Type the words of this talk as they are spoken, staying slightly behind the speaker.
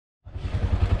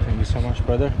so much,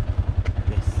 brother.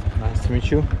 Yes. Nice to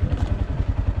meet you.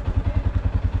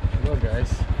 Hello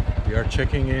guys, we are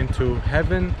checking into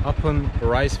Heaven upon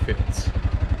rice fields.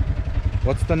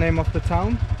 What's the name of the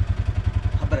town?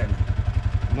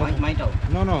 No, My town.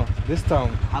 no, this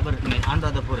town.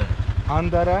 Anuradhapura.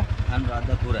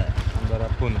 Anuradhapura.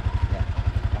 Yeah.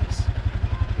 Nice.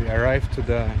 We arrived to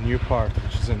the new part,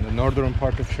 which is in the northern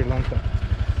part of Sri Lanka.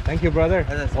 Thank you, brother.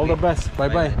 All the best. Bye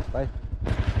bye. Bye.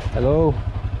 Hello.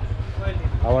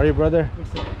 How are you, brother?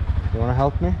 You want to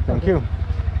help me? Thank you.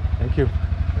 Thank you.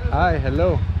 Hi.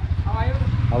 Hello. How are you?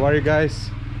 How are you guys?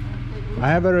 I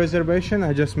have a reservation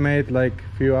I just made like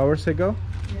a few hours ago.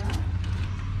 Yeah.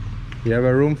 You have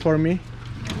a room for me?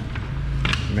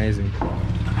 Amazing.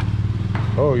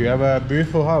 Oh, you have a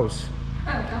beautiful house.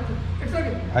 It's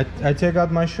okay. I take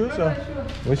out my shoes or Sure.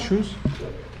 with shoes?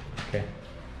 Okay.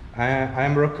 I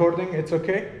am recording. It's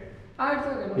okay? It's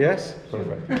okay. Yes?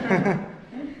 Perfect.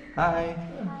 Hi.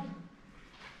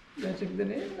 Let's check the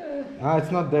name.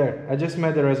 It's not there. I just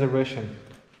made a reservation.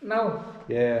 Now.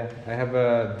 Yeah, I have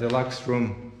a deluxe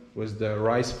room with the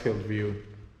rice field view.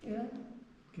 Yeah.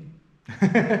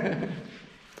 Okay.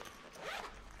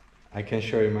 I can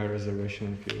show you my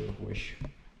reservation if you wish.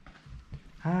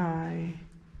 Hi.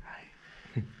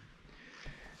 Hi.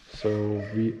 So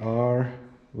we are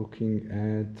looking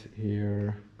at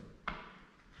here.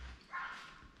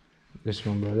 This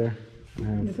one, brother.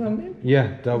 This one name?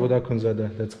 Yeah, Davuda Kunzada.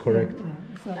 That's correct.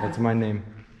 Sorry. That's my name.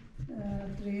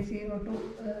 302.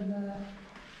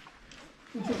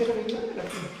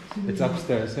 It's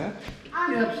upstairs, yeah?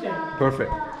 Yeah, upstairs.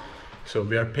 Perfect. So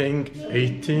we are paying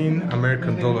 18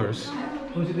 American dollars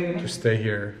to stay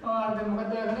here,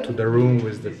 to the room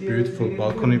with the beautiful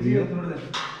balcony view.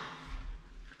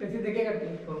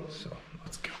 So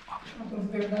let's go up.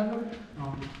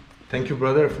 Thank you,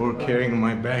 brother, for carrying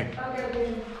my bag.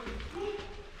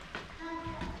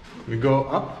 We go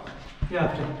up? Yeah,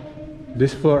 upstairs.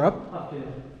 This floor up?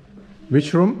 Upstairs.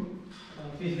 Which room?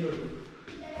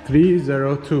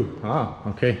 302. Ah,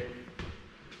 okay.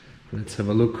 Let's have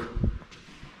a look.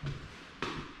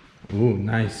 Oh,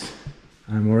 nice.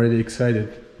 I'm already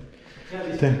excited.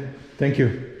 Thank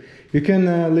you. You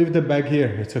can leave the bag here.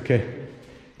 It's okay.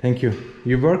 Thank you.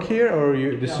 You work here or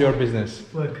this is your business?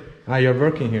 Work. Ah, you're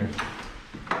working here.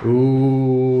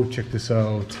 Ooh, check this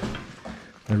out.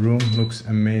 The room looks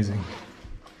amazing.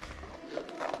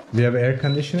 Do you have air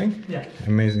conditioning? Yeah.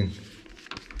 Amazing.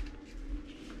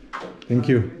 Thank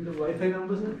you. The Wi-Fi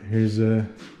number, sir? Here's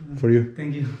for you.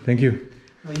 Thank you. Thank you.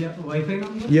 Yeah, Wi-Fi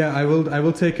number? Yeah, I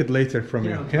will take it later from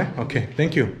you. Okay. Yeah? Okay.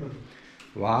 Thank you.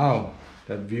 Wow,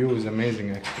 that view is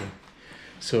amazing actually.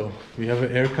 So we have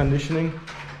air conditioning.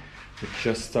 It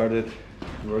just started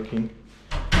working.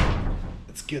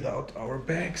 Let's get out our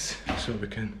bags so we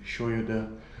can show you the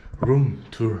room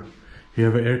tour. We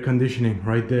have air conditioning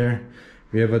right there.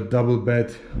 We have a double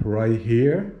bed right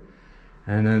here,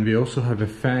 and then we also have a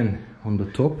fan on the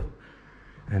top.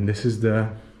 And this is the,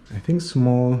 I think,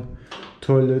 small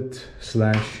toilet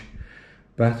slash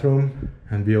bathroom,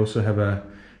 and we also have a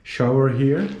shower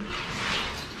here.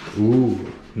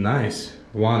 Ooh, nice.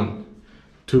 1,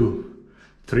 2,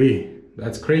 3.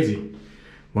 That's crazy.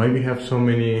 Why we have so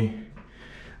many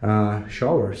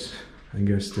showers? I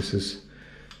guess this is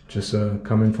just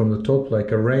coming from the top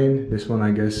like a rain. This one,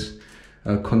 I guess,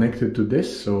 connected to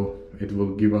this, so it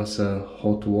will give us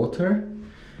hot water.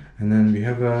 And then we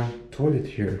have a toilet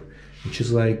here, which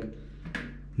is like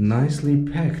nicely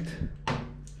packed.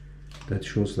 That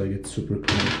shows like it's super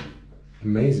clean.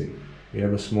 Amazing. We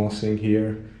have a small sink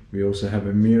here. We also have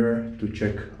a mirror to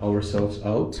check ourselves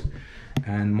out.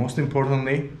 And most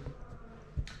importantly,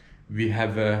 we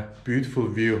have a beautiful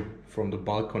view from the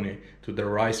balcony to the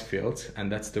rice fields,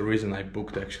 and that's the reason I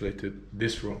booked actually to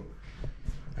this room.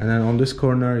 And then on this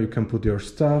corner you can put your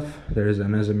stuff. There is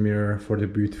another mirror for the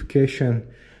beautification.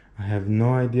 I have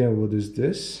no idea what is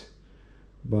this,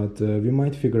 but we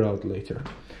might figure out later.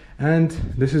 And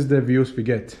this is the views we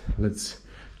get. Let's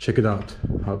check it out,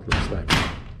 how it looks like.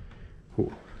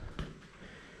 Ooh.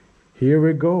 Here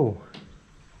we go.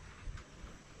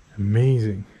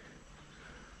 Amazing.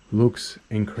 Looks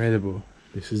incredible.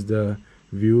 This is the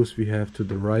views we have to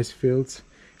the rice fields.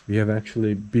 We have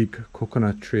actually big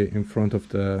coconut tree in front of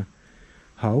the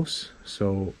house,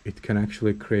 so it can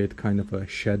actually create kind of a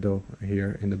shadow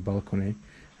here in the balcony.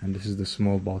 And this is the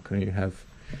small balcony you have.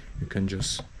 You can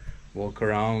just walk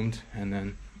around and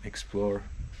then explore.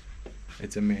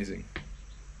 It's amazing.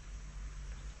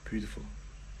 Beautiful.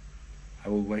 I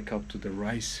will wake up to the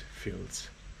rice fields.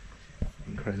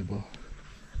 Incredible.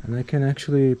 And I can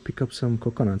actually pick up some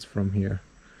coconuts from here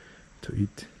to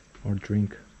eat or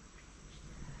drink.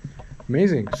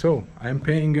 Amazing. So I'm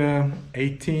paying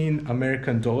 18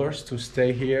 American dollars to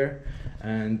stay here,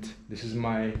 and this is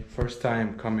my first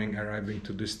time arriving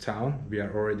to this town. We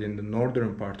are already in the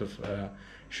northern part of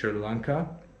Sri Lanka,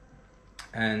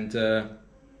 and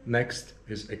next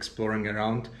is exploring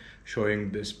around,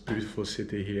 showing this beautiful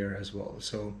city here as well.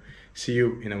 So see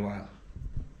you in a while.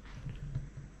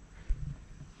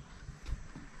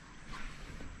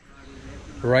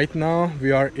 Right now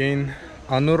we are in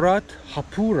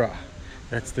Anuradhapura.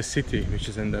 That's the city which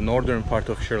is in the northern part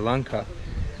of Sri Lanka,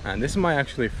 and this is my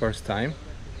actually first time,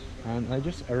 and I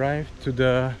just arrived to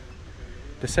the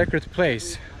sacred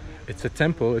place. It's a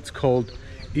temple. It's called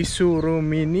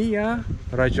Isuruminiya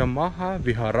Rajamaha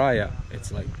Viharaya.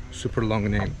 It's like super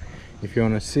long name. If you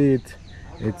want to see it,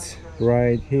 it's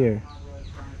right here.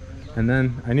 And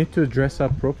then I need to dress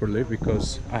up properly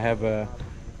because I have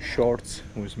shorts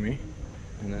with me,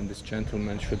 and then this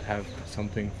gentleman should have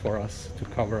something for us to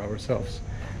cover ourselves.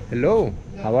 Hello,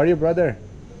 how are you, brother?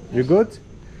 You good?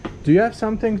 Do you have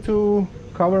something to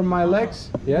cover my legs?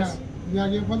 Yes? Yeah,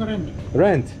 give for the rent.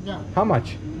 Rent? Yeah. How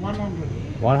much?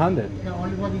 100. 100? Yeah,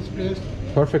 only for this place.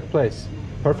 Perfect place.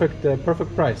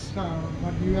 Perfect price.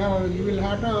 But you will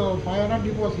have to 500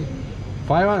 deposit.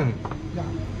 500?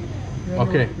 Yeah.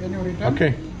 Okay. When you return,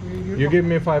 Okay. You give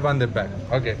me 500 back.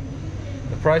 Okay.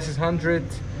 The price is 100.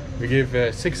 We give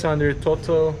 600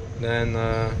 total. Then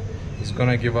it's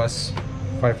gonna give us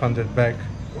 500 back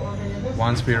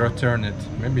once we return it.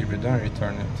 Maybe we don't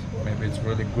return it. Maybe it's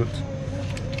really good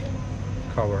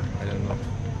cover. I don't know.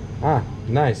 Ah,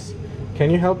 nice. Can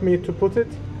you help me to put it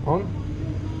on?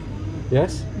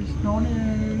 Yes? it's not,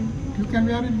 you can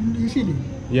wear it easily.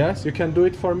 Yes, you can do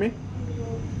it for me?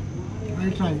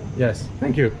 I'll try. Yes,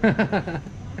 thank you.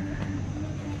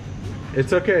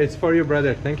 It's okay, it's for you,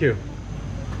 brother. Thank you.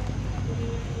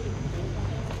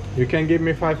 You can give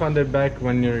me 500 back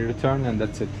when you return, and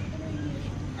that's it.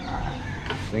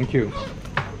 Thank you.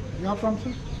 You are from,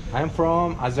 sir? I'm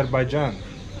from Azerbaijan.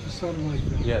 Sir, like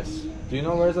that. Yes. Do you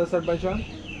know where's Azerbaijan?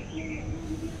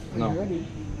 No. I heard it.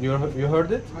 You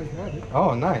heard it? I heard it.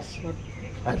 Oh, nice. But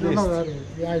I At don't know least. where it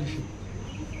is. Yeah, I'll see.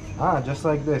 Ah, just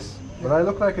like this. But I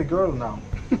look like a girl now.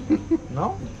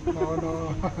 No? No,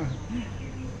 no.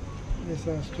 It's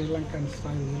a Sri Lankan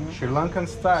style, you know. Sri Lankan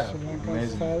style. Sri Lankan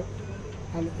Amazing. style.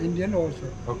 And Indian also.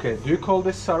 Okay. Do you call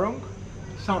this sarung?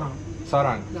 Sarang.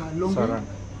 Sarang. Yeah, lungi. Sarang.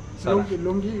 Sarang.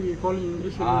 Lungi, we call in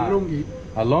English Ah. lungi.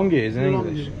 A longi is in Longi.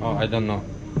 English. Oh, I don't know.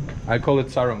 I call it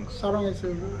sarung. Sarang is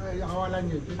our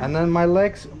language. And then my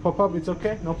legs pop up. It's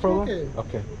okay? No problem? okay.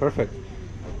 Okay, perfect.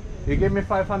 You give me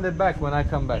 500 back when I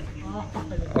come back.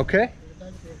 Okay?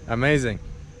 Thank you. Amazing.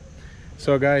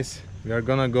 So guys, we are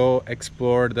gonna go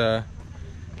explore the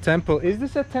temple. Is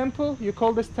this a temple? You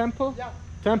call this temple? Yeah.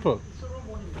 Temple.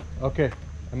 Okay,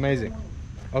 amazing.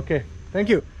 Okay, thank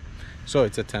you. So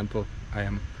it's a temple.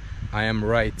 I am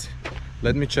right.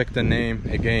 Let me check the name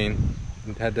again.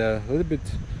 It had a little bit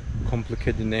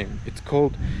complicated name. It's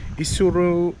called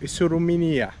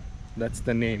Isuruminiya. That's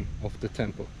the name of the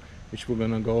temple, which we're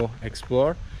gonna go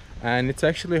explore. And it's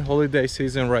actually holiday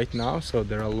season right now, so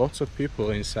there are lots of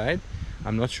people inside.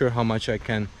 I'm not sure how much I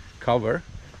can cover,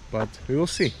 but we will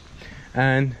see.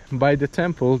 And by the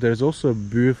temple there's also a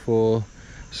beautiful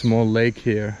small lake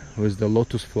here with the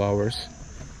lotus flowers,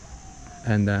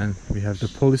 and then we have the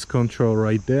police control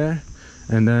right there,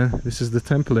 and then this is the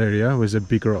temple area with the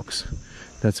big rocks.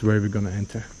 That's where we're gonna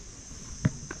enter.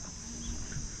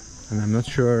 And I'm not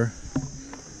sure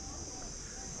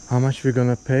how much we're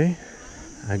gonna pay.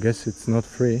 I guess it's not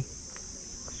free.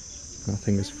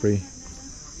 Nothing is free.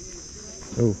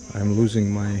 Oh, I'm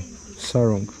losing my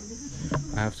sarung.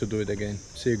 I have to do it again.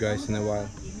 See you guys in a while.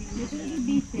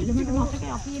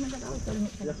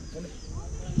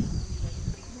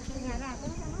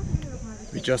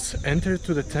 We just entered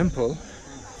to the temple.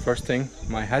 First thing,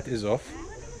 my hat is off.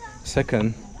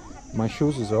 Second, my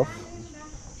shoes is off.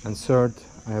 And third,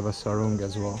 I have a sarung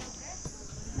as well.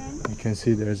 You can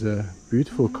see there's a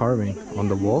beautiful carving on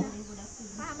the wall.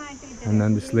 And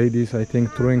then this lady is, I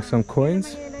think, throwing some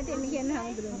coins.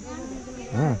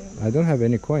 Ah, I don't have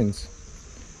any coins.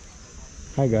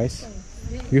 Hi guys.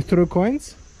 You threw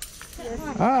coins? Yes.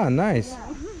 Ah, nice.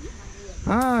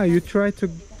 Ah, you try to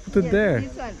put it there.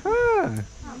 Ah,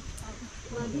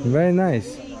 very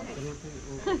nice.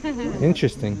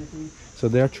 Interesting. So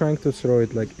they are trying to throw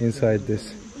it like inside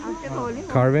this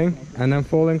carving and then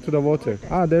falling to the water.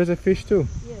 Ah, there's a fish too.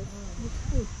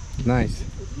 Nice.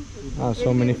 Ah,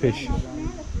 so many fish.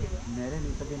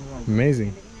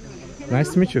 Amazing.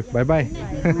 Nice to meet you. Bye bye.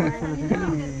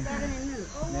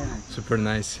 Super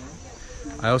nice.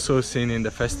 I also seen in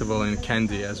the festival in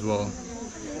Kandy as well.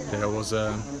 there was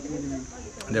a,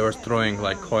 they were throwing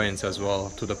like coins as well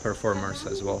to the performers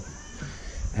as well.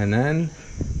 And then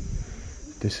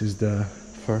this is the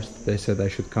first, they said I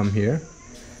should come here.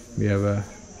 We have a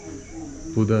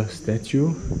Buddha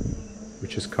statue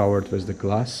which is covered with the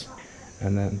glass,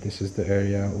 and then this is the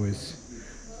area with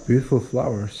beautiful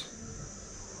flowers,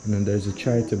 and then there's a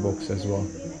charity box as well.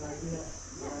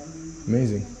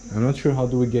 Amazing. I'm not sure how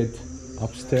do we get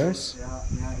upstairs.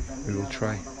 We will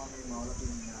try.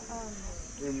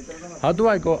 How do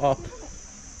I go up?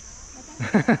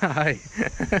 Hi.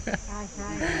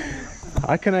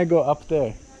 How can I go up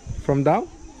there? From down?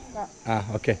 Yeah. Ah,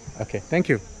 okay, okay, thank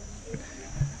you.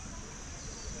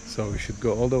 So we should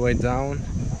go all the way down,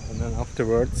 and then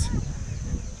afterwards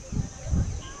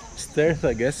stairs,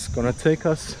 I guess, gonna take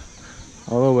us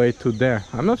all the way to there.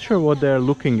 I'm not sure what they're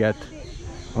looking at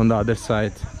on the other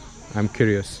side. I'm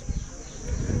curious.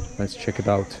 Let's check it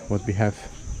out, what we have.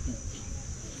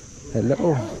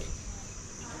 Hello.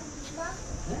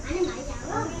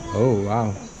 Oh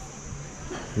wow,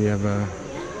 we have a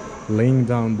laying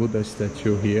down Buddha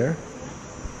statue here.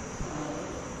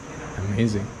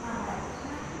 Amazing.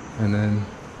 And then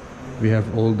we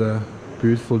have all the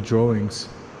beautiful drawings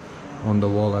on the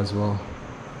wall as well.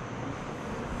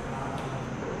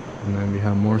 And then we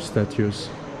have more statues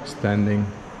standing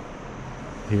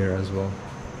here as well.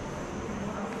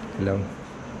 Hello.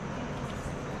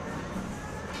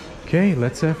 Okay,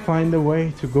 let's find a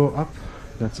way to go up.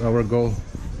 That's our goal.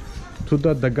 To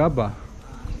the Dagaba,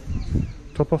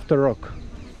 top of the rock.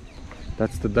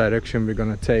 That's the direction we're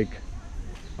gonna take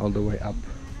all the way up.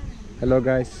 Hello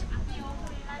guys.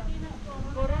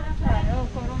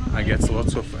 I get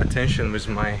lots of attention with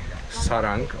my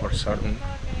sarang or sarung.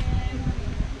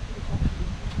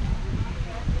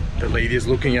 The lady is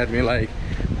looking at me like,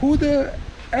 who the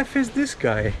F is this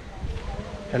guy?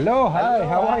 Hello, hi, hello,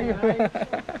 how are you?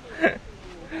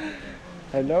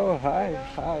 Hello, hi,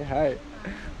 hi, hi.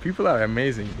 People are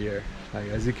amazing here. Like,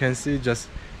 as you can see, just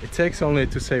it takes only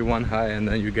to say one hi and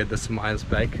then you get the smiles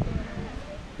back.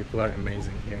 People are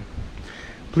amazing here.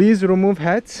 Please remove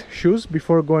hats, shoes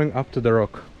before going up to the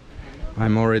rock.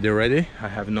 I'm already ready. I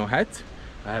have no hat,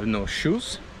 I have no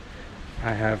shoes.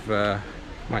 I have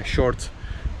my short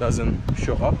doesn't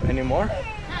show up anymore.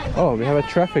 Oh, we have a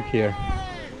traffic here.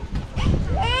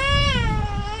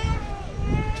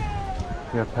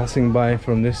 We are passing by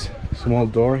from this small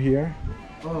door here.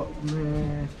 Oh,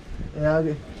 man. Yeah,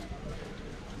 okay.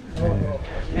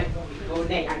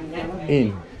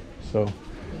 In. So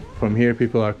from here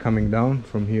people are coming down.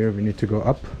 From here we need to go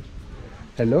up.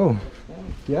 Hello.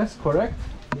 Yes, correct.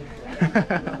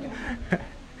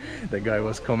 The guy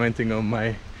was commenting on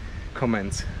my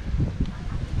comments.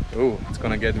 Oh, it's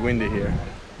gonna get windy here.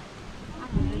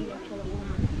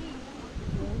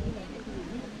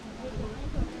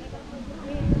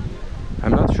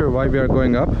 I'm not sure why we are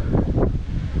going up,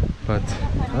 but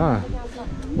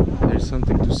there's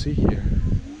something to see here.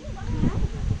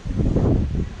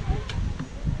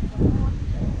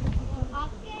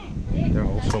 There are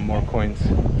also more coins.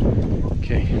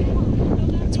 Okay,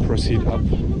 let's proceed up.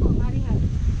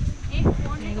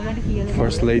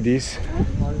 First ladies,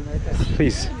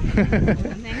 please.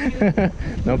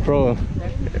 No problem.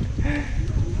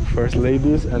 First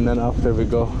ladies, and then after we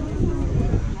go.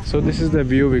 So this is the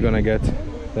view we're gonna get.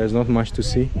 There's not much to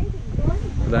see,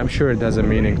 but I'm sure it has a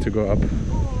meaning to go up.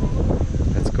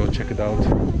 Let's go check it out.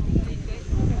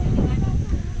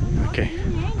 Okay,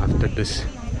 after this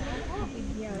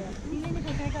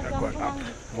we're going up.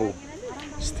 Oh,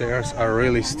 stairs are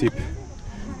really steep.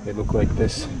 They look like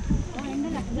this.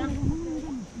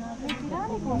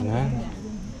 And then,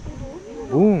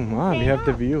 we have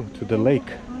the view to the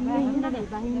lake.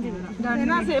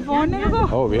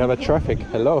 Oh, we have a traffic.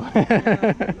 Hello.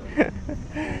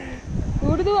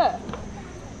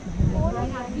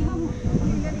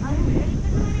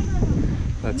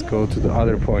 Let's go to the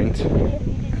other point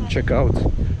and check out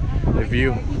the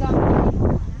view.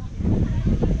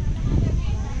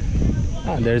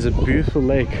 There's a beautiful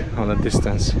lake on the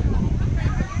distance.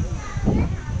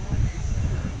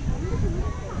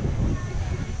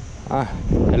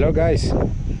 Hello guys.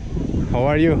 How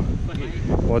are you?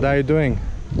 What are you doing?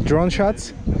 Drone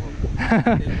shots?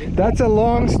 That's a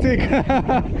long stick.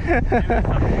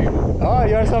 Oh,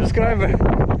 you're a subscriber.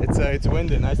 It's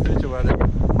windy. Nice to meet you, brother.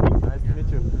 Nice to meet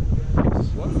you.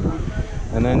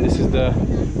 And then this is the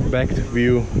back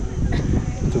view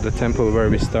to the temple where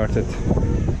we started.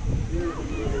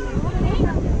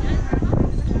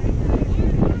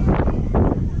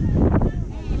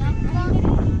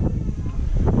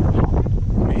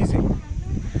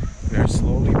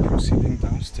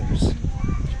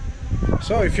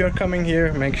 So if you're coming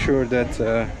here, make sure that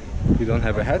you don't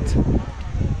have a hat,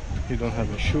 you don't have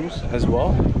shoes as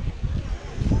well.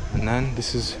 And then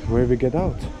this is where we get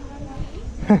out.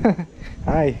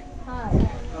 Hi.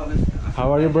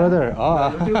 How are you, brother?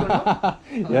 Oh.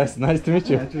 Yes, nice to meet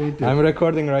you. I'm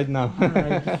recording right now.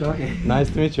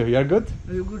 Nice to meet you. You're good?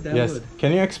 Good, Yes. good.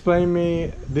 Can you explain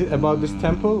me about this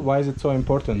temple? Why is it so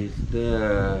important?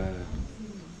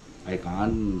 I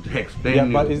can't explain. Yeah,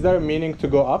 you. but is there a meaning to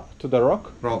go up to the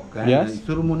rock? Rock. And Yes.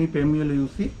 ceremony family, you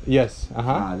see? Yes.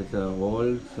 This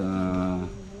old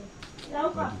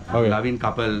Okay. loving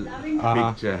couple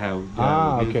picture have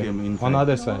Okay. museum inside. On the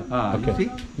other side. You Okay. see?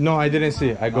 No, I didn't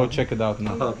see. I go check it out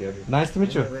now. Okay. Nice to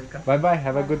meet you. Bye bye.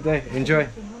 Have a good day. Enjoy.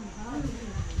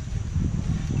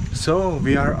 So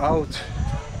we are out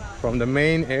from the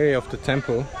main area of the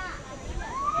temple.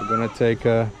 We're gonna take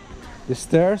the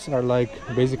stairs are like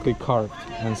basically carved,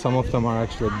 and some of them are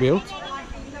actually built.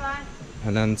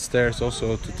 And then stairs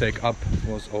also to take up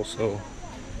was also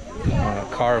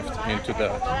carved into the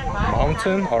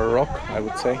mountain or rock, I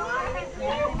would say.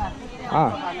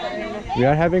 We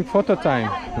are having photo time.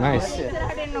 Nice.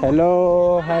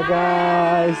 Hello, hi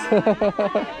guys.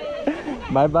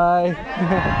 Bye bye.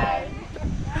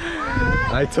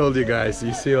 I told you guys,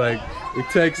 you see, like it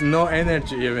takes no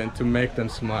energy even to make them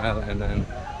smile and then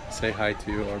say hi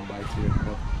to you or bye to you.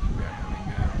 Oh, we are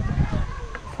having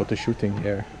photo shooting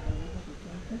here.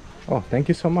 Oh, thank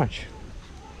you so much.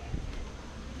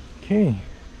 Okay,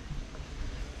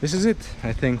 this is it,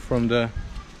 I think, from the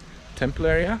temple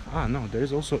area. No, there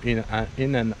is also in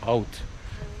and out.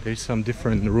 There is some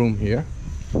different room here.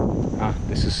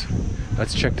 This is.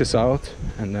 Let's check this out,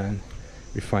 and then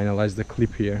we finalize the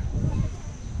clip here.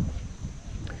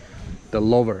 The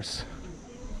Lovers.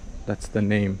 That's the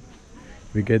name.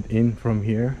 We get in from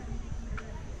here.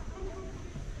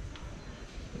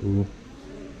 Ooh,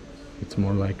 it's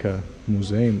more like a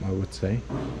museum, I would say.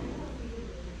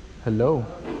 Hello.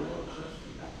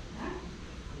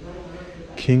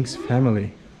 King's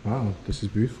family. Wow, this is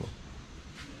beautiful.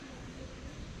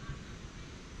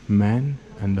 Man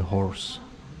and the horse.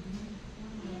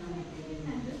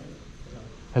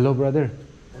 Hello, brother.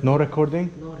 No recording?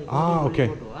 Okay.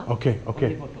 Okay.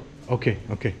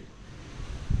 Okay.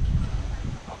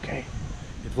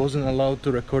 It wasn't allowed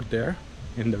to record there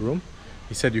in the room.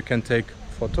 He said you can take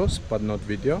photos but not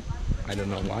video. I don't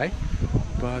know why.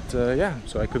 But yeah,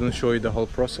 so I couldn't show you the whole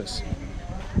process.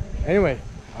 Anyway,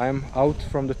 I'm out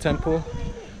from the temple,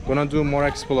 gonna do more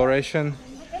exploration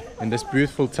in this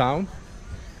beautiful town.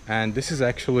 And this is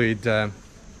actually the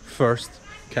first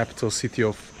capital city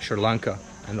of Sri Lanka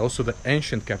and also the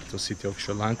ancient capital city of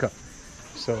Sri Lanka.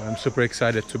 So I'm super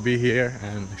excited to be here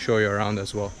and show you around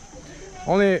as well.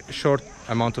 Only a short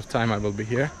amount of time I will be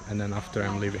here, and then after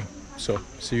I'm leaving. So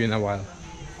see you in a while.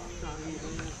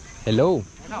 Hello.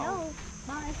 Hello.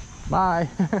 Bye. Bye.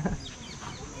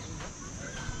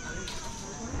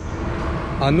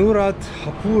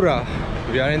 Anuradhapura.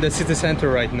 We are in the city center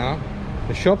right now.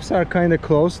 The shops are kind of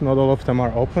closed, not all of them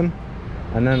are open.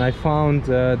 And then I found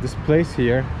this place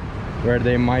here where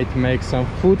they might make some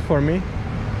food for me.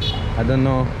 I don't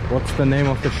know what's the name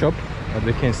of the shop, but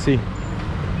we can see.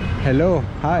 Hello,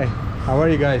 hi, how are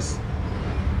you guys?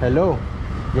 Hello,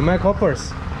 you make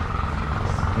hoppers?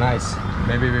 Nice,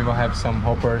 maybe we will have some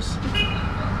hoppers,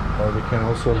 or we can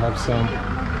also have some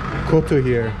kotu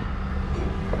here.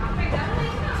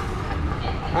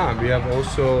 We have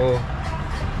also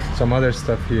some other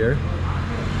stuff here.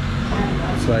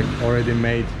 It's like already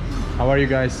made. How are you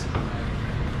guys?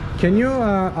 Can you,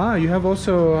 you have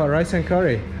also rice and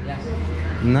curry? Yes.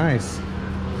 Nice.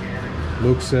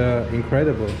 Looks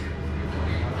incredible.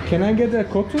 Can I get a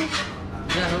kotu?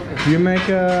 Yeah, okay. Do you make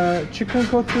a chicken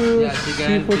kotu? Yeah, chicken,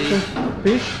 seafood fish. kotu?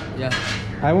 Fish? Yeah.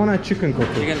 I want a chicken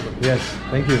kotu. Chicken kotu. Yes,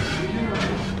 thank you.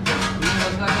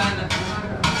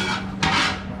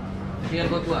 Here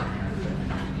go to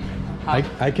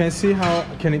I can see how,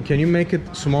 can you make it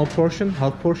small portion,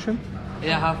 half portion?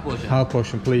 Yeah, half portion. Half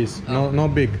portion, please. No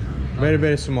big. Very,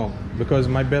 very small, because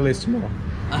my belly is small.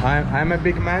 I'm a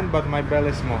big man, but my belly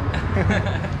is small.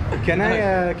 Can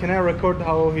I record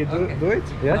how he do it?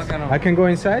 Yes. Okay, no. I can go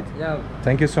inside. Yeah.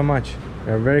 Thank you so much.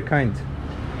 You're very kind.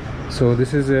 So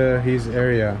this is his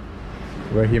area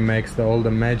where he makes all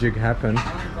the magic happen.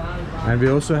 And we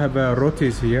also have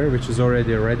rotis here, which is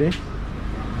already ready.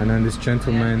 And then this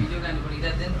gentleman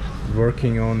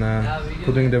working on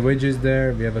putting the veggies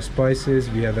there. We have spices,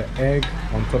 we have an egg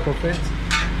on top of it.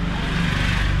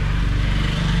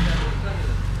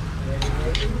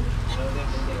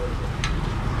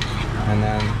 And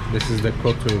then this is the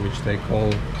kotu, which they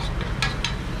call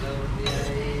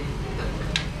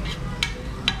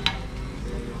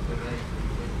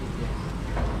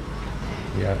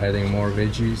We are adding more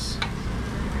veggies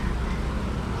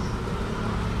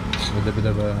with a bit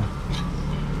of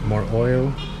more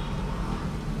oil,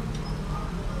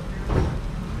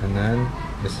 and then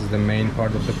this is the main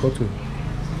part of the kotu.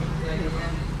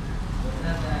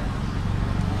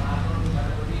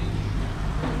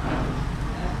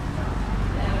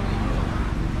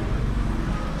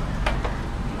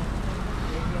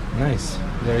 Nice.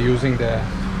 They're using the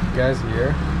gas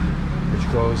here,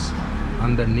 which goes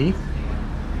underneath,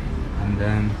 and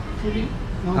then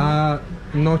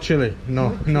no chili,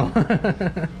 no.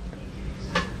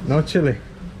 No chili.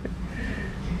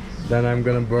 Then I'm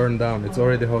gonna burn down. It's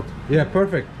already hot. Yeah,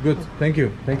 perfect. Good. Thank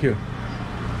you. Thank you.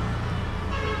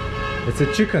 It's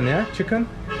a chicken, yeah? Chicken?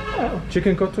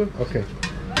 Chicken kotu? Okay.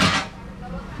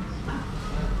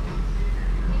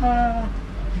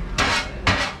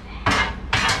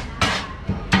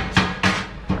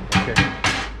 Okay.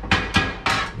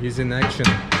 He's in action.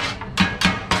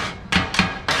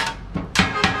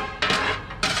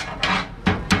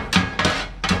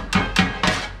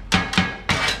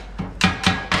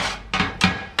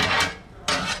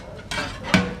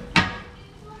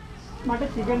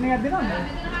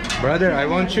 Brother, I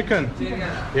want chicken.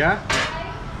 Yeah?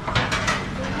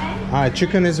 Ah,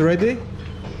 chicken is ready? Ooh.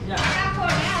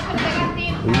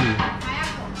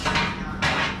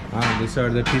 Ah, these are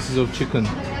the pieces of chicken.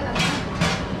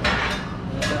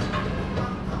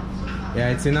 Yeah,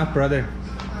 it's enough, brother.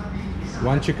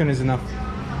 One chicken is enough.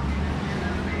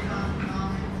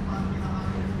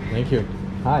 Thank you.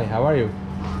 Hi, how are you?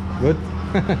 Good?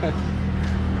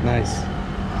 Nice.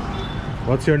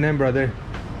 What's your name, brother?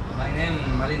 My name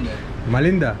Malinda.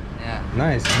 Malinda? Yeah.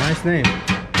 Nice, nice name.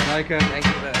 Like a Thank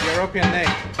you, brother. European name.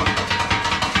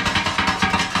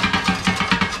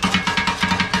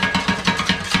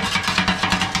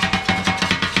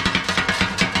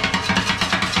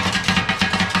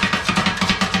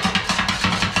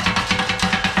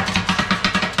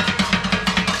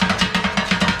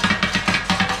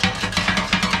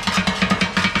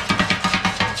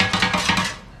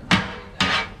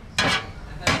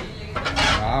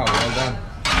 Wow, well done.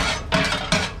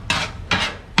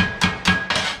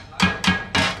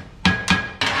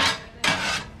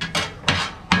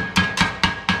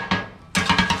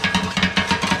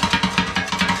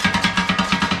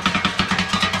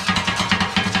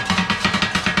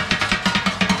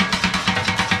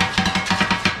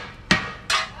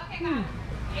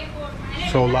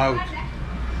 So loud.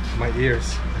 My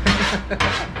ears.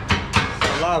 So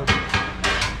loud.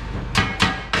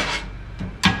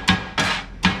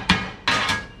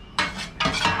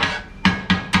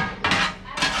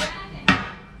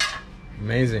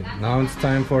 Amazing. Now it's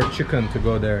time for chicken to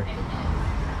go there.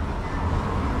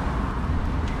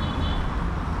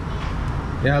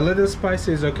 Yeah, a little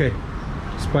spicy is okay.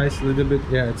 Spice a little bit.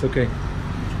 Yeah, it's okay.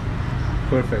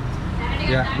 Perfect.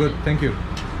 Yeah, good. Thank you.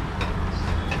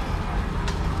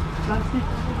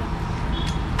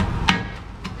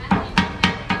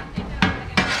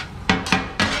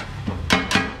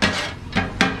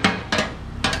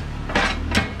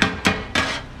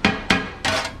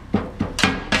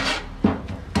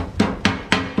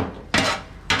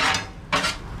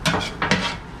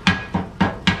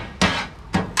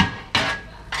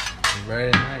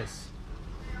 Very nice.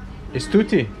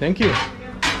 Istuti, thank you.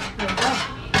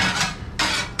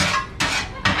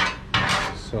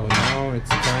 So now it's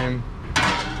time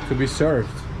to be served.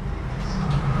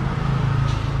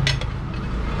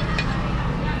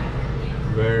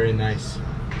 Very nice.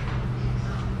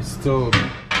 It's still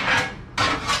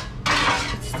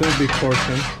big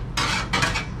portion.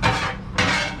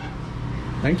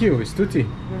 Thank you, Istuti.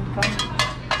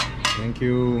 Thank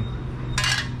you.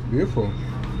 Beautiful.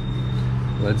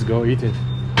 Let's go eat it.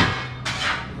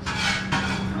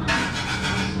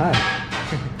 Hi.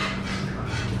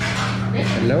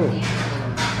 Hello.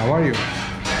 How are you?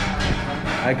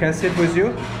 I can sit with you?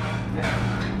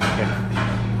 Okay.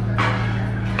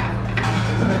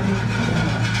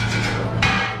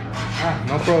 Ah,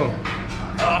 no problem.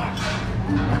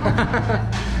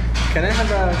 Can I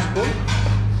have a spoon?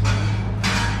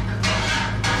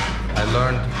 I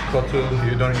learned kotu,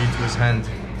 you don't eat with hand.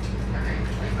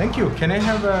 Thank you. Can I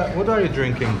have a... What are you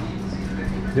drinking?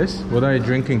 Yes? What are you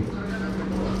drinking?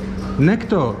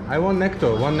 Necto. I want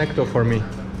necto. One necto for me.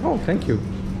 Oh, thank you.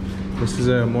 This is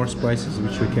more spices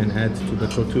which we can add to the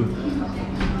kotu.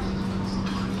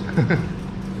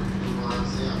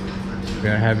 We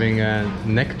are having a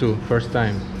necto first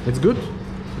time. It's good?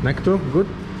 Necto? Good?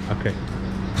 Okay.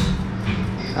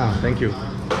 Ah, thank you.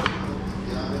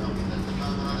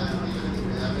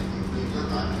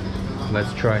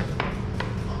 Let's try.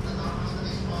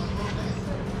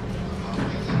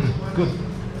 good.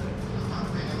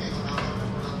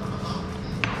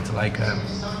 It's like a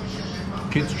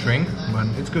kids drink, but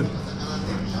it's good.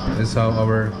 This is how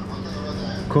our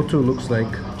kotu looks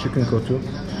like, chicken kotu.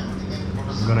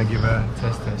 I'm gonna give a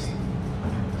test.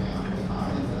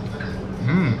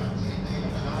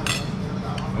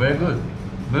 Very good.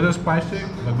 Little spicy,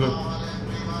 but good.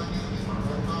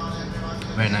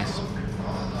 Very nice.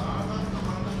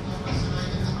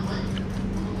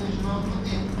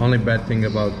 Only bad thing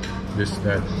about this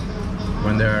that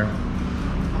when they're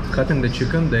cutting the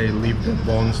chicken, they leave the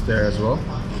bones there as well.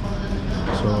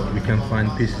 So you can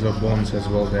find pieces of bones as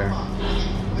well there.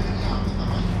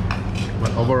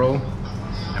 But overall,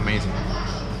 amazing.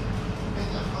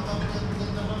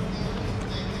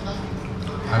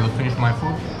 I will finish my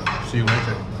food. See you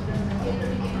later.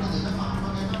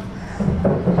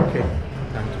 Okay,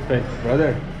 time to pay.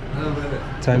 Brother, Hello, brother.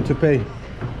 time to pay.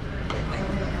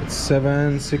 It's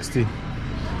 7.60.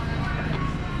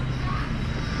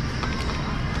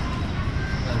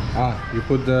 Ah, you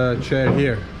put the chair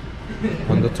here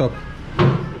on the top.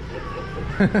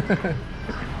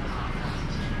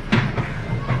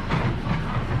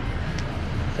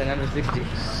 760.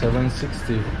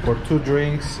 7.60 for 2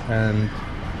 drinks and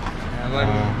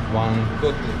one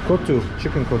kotu,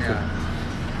 chicken kotu. Yeah.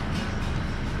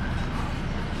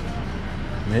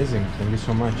 Amazing, thank you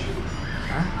so much.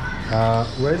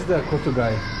 Where's the kotu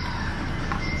guy?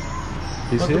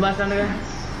 He's here?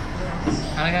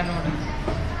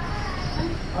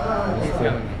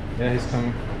 Yeah, he's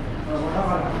coming.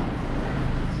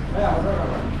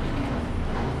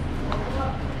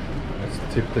 Let's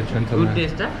tip the gentleman. Good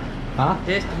taste, huh? Huh?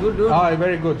 Taste good, good. Ah,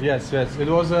 very good. Yes. It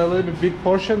was a little bit big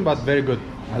portion, but very good.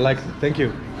 I liked it. Thank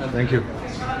you. Thank you.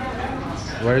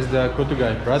 Where's the kotu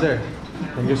guy? Brother,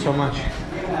 thank you so much.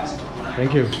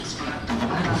 Thank you.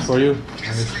 It's for you.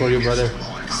 And it's for you, brother.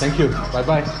 Thank you.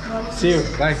 Bye-bye. See you.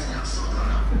 Bye.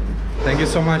 Thank you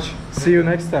so much. See you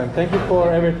next time. Thank you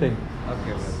for everything.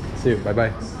 Okay, brother. See you.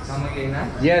 Bye-bye. Come again, huh?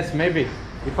 Yes, maybe.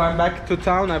 If I'm back to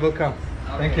town, I will come.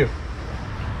 Thank you.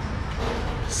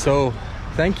 So,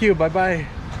 thank you. Bye-bye.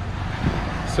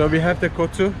 So we have the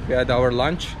kotu, we had our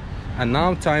lunch, and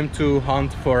now time to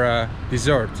hunt for a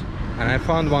dessert. And I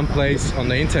found one place on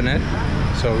the internet,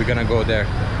 so we're gonna go there.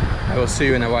 I will see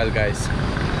you in a while, guys.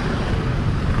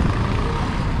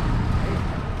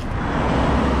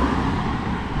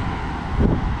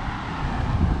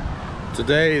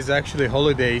 Today is actually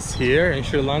holidays here in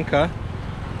Sri Lanka.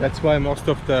 That's why most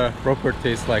of the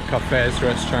properties like cafes,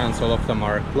 restaurants, all of them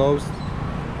are closed.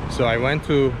 So I went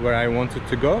to where I wanted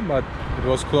to go, but it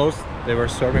was closed. They were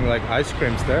serving like ice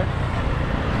creams there.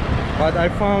 But I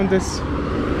found this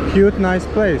cute, nice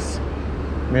place.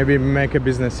 Maybe make a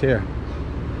business here.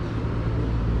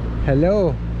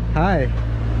 Hello, hi.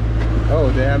 Oh,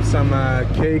 they have some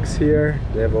cakes here.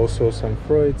 They have also some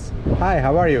fruits. Hi,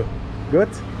 how are you? Good?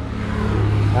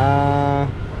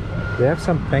 They have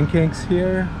some pancakes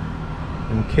here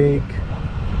and cake.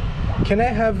 Can I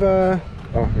have oh,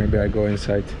 maybe I go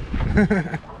inside.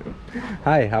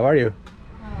 Hi, how are you?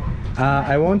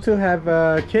 I want to have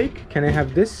a cake. Can I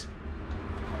have this?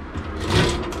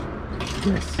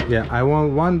 Yes. Yeah, I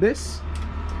want one this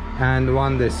and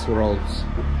one this rolls.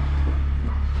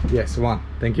 Yes, one.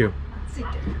 Thank you. Sit.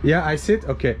 Yeah, I sit.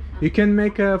 Okay. You can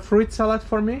make a fruit salad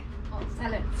for me? Oh,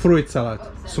 salad. Fruit salad.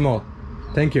 Small.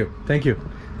 Thank you. Thank you.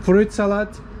 Fruit salad,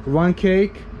 one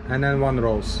cake, and then one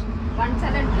rolls. One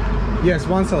salad. Yes,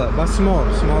 one salad, but small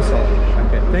salad.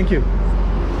 Okay, thank you.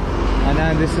 And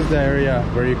then this is the area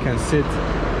where you can sit,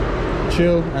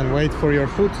 chill, and wait for your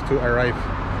food to arrive.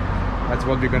 That's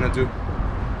what we're gonna do.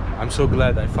 I'm so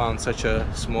glad I found such a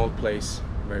small place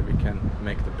where we can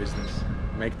make the business,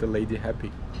 make the lady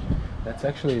happy. That's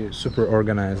actually super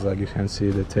organized. Like you can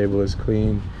see, the table is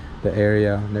clean, the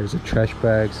area, there's a trash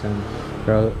bags, and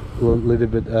there are a little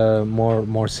bit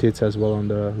more seats as well on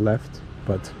the left.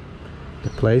 But the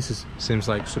place seems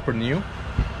like super new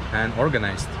and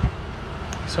organized.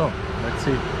 So let's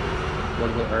see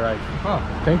what will arrive. Oh,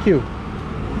 thank you.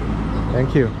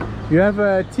 Thank you. You have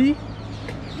tea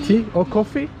or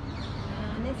coffee?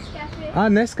 Nescafe. Ah,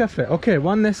 Nescafe. Okay,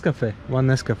 one Nescafe.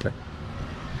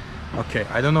 Okay,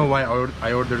 I don't know why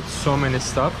I ordered so many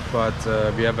stuff, but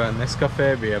we have a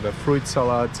Nescafe, we have a fruit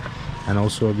salad, and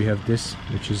also we have this,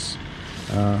 which is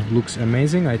looks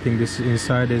amazing. I think this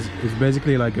inside is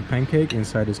basically like a pancake.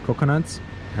 Inside is coconuts,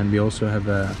 and we also have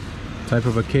a type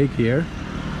of a cake here.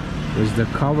 There's the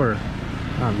cover.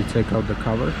 Ah, we take out the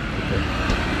cover. Okay.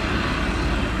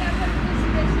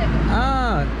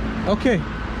 Ah, okay.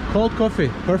 Cold coffee.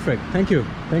 Perfect. Thank you.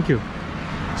 Thank you.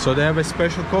 So they have a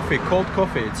special coffee, cold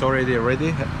coffee. It's already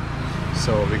ready.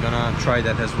 So we're gonna try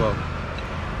that as well.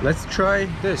 Let's try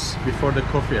this before the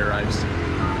coffee arrives.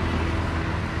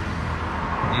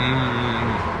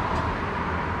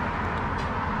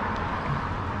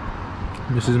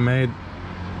 This is made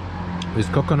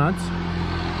with coconuts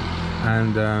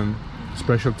and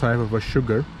special type of a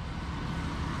sugar,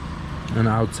 and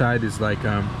outside is like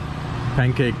a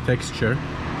pancake texture.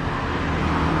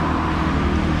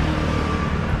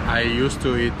 I used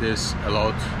to eat this a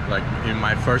lot, like in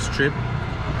my first trip,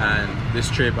 and this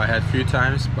trip I had few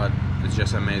times, but it's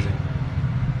just amazing.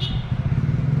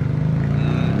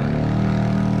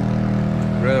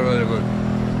 Really good.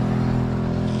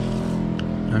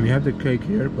 And we have the cake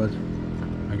here, but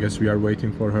I guess we are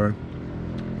waiting for her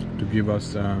to give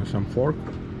us some fork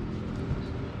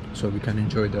so we can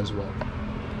enjoy it as well.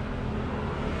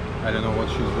 I don't know what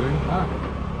she's doing.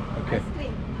 Okay. Ice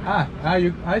cream.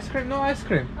 You ice cream? No ice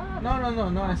cream.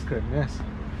 No ice cream. Yes.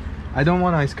 I don't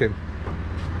want ice cream.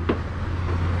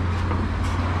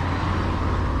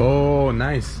 Oh,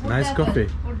 nice. Nice coffee.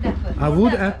 Wood apple. A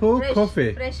wood apple Fresh,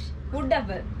 coffee. Fresh wood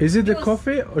apple. Is it the Juice.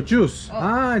 coffee or juice?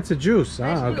 Oh. It's a juice.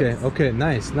 Fresh Okay, juice. okay,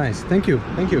 nice. Thank you.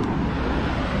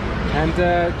 And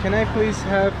can I please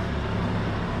have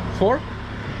fork?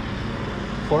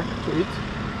 Fork to eat?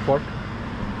 Fork?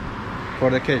 For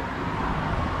the cake.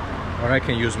 Or I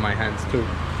can use my hands too.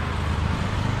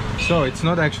 So it's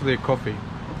not actually coffee.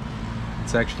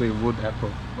 It's actually wood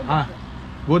apple.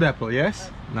 Wood apple,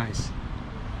 yes? Nice.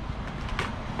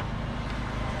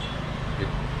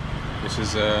 This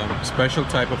is a special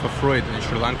type of a fruit in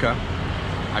Sri Lanka.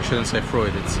 I shouldn't say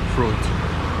fruit, it's fruit.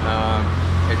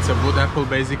 It's a wood apple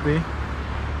basically.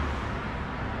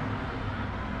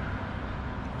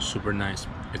 Super nice.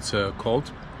 It's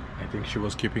cold. I think she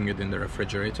was keeping it in the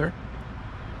refrigerator.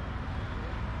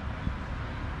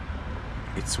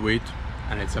 It's sweet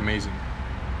and it's amazing.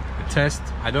 The taste,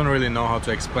 I don't really know how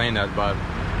to explain that, but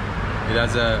it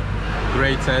has a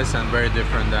great taste and very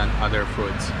different than other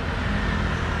fruits.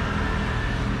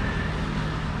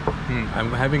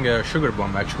 I'm having a sugar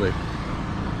bomb actually.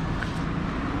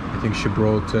 I think she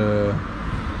brought a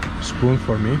spoon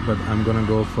for me, but I'm gonna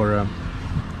go for a...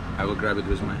 I will grab it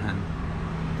with my hand.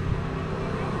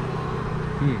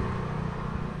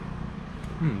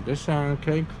 This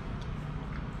cake,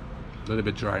 a little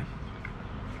bit dry.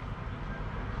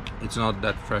 It's not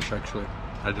that fresh actually.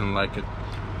 I didn't like it.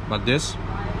 But this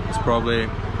is probably a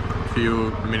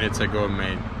few minutes ago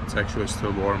made. It's actually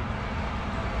still warm.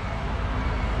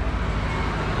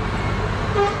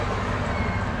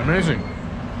 Amazing.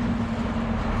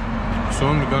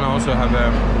 Soon we're gonna also have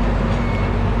a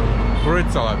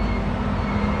fruit salad.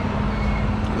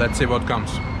 Let's see what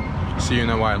comes. See you in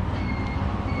a while.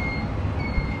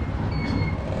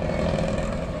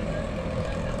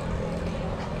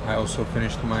 I also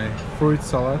finished my fruit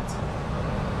salad,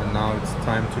 and now it's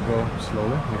time to go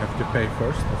slowly. We have to pay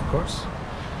first, of course.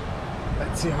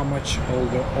 Let's see how much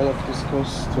all of this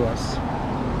costs to us.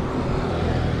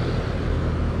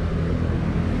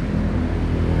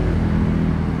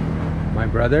 My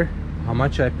brother, how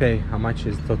much I pay? How much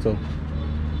is total?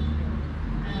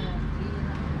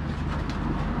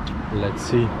 Let's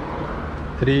see.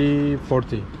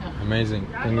 340. Amazing.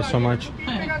 Thank you so much.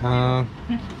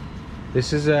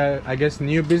 This is I guess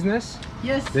new business.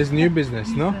 Yes. This is new business,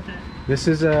 no? This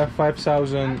is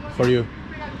 5,000 for you.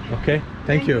 Okay.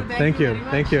 Thank you.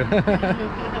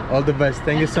 All the best.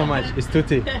 Thank you so much. It's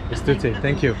tutti.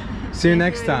 Thank you. See you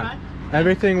next time.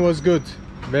 Everything was good.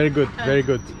 Very good.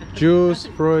 Juice,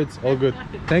 fruits, all good.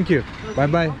 Thank you. Bye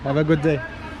bye. Have a good day.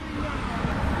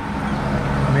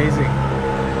 Amazing.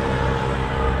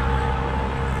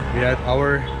 We had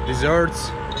our desserts,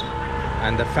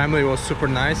 and the family was super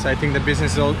nice. I think the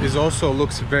business is also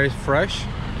looks very fresh,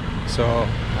 so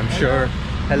I'm sure.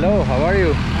 Hello, how are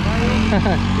you?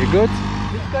 You good?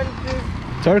 Which country?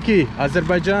 Turkey,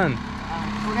 Azerbaijan.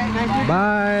 Okay, thank you.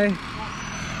 Bye.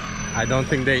 I don't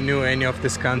think they knew any of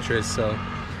these countries. So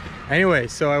anyway,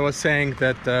 so I was saying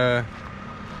that the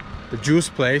juice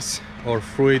place or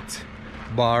fruit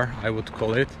bar, I would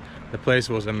call it, the place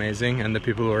was amazing and the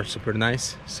people were super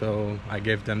nice, so I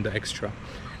gave them the extra.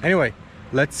 Anyway,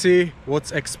 let's see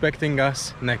what's expecting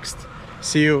us next.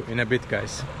 See you in a bit,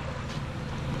 guys.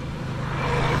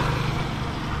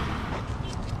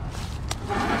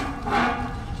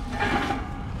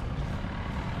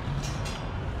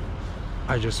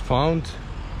 I just found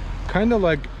kind of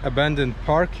like abandoned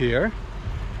park here,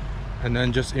 and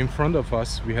then just in front of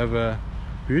us we have a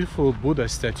beautiful Buddha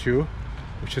statue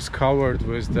which is covered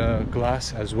with the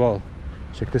glass as well.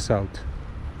 Check this out.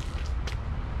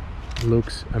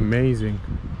 Looks amazing.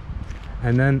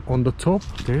 And then on the top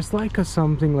there's like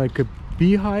something like a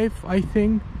beehive, I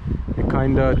think. They're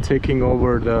kind of taking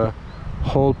over the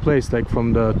whole place, like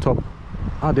from the top.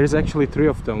 Ah, there's actually 3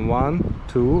 of them. 1,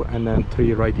 2, and then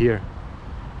 3 right here.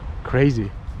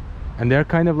 Crazy. And they're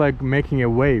kind of like making a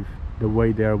wave the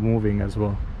way they're moving as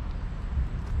well.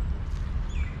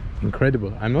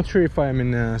 Incredible. I'm not sure if I'm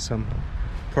in some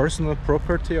personal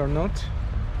property or not,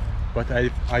 but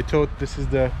I thought this is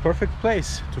the perfect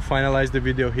place to finalize the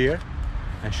video here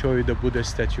and show you the Buddha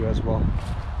statue as well.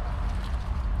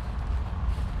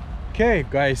 Okay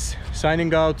guys,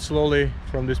 signing out slowly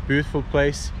from this beautiful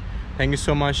place. Thank you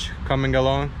so much coming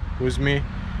along with me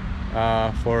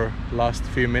for last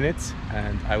few minutes,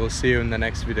 and I will see you in the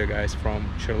next video guys from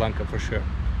Sri Lanka for sure.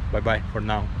 Bye bye for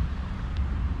now.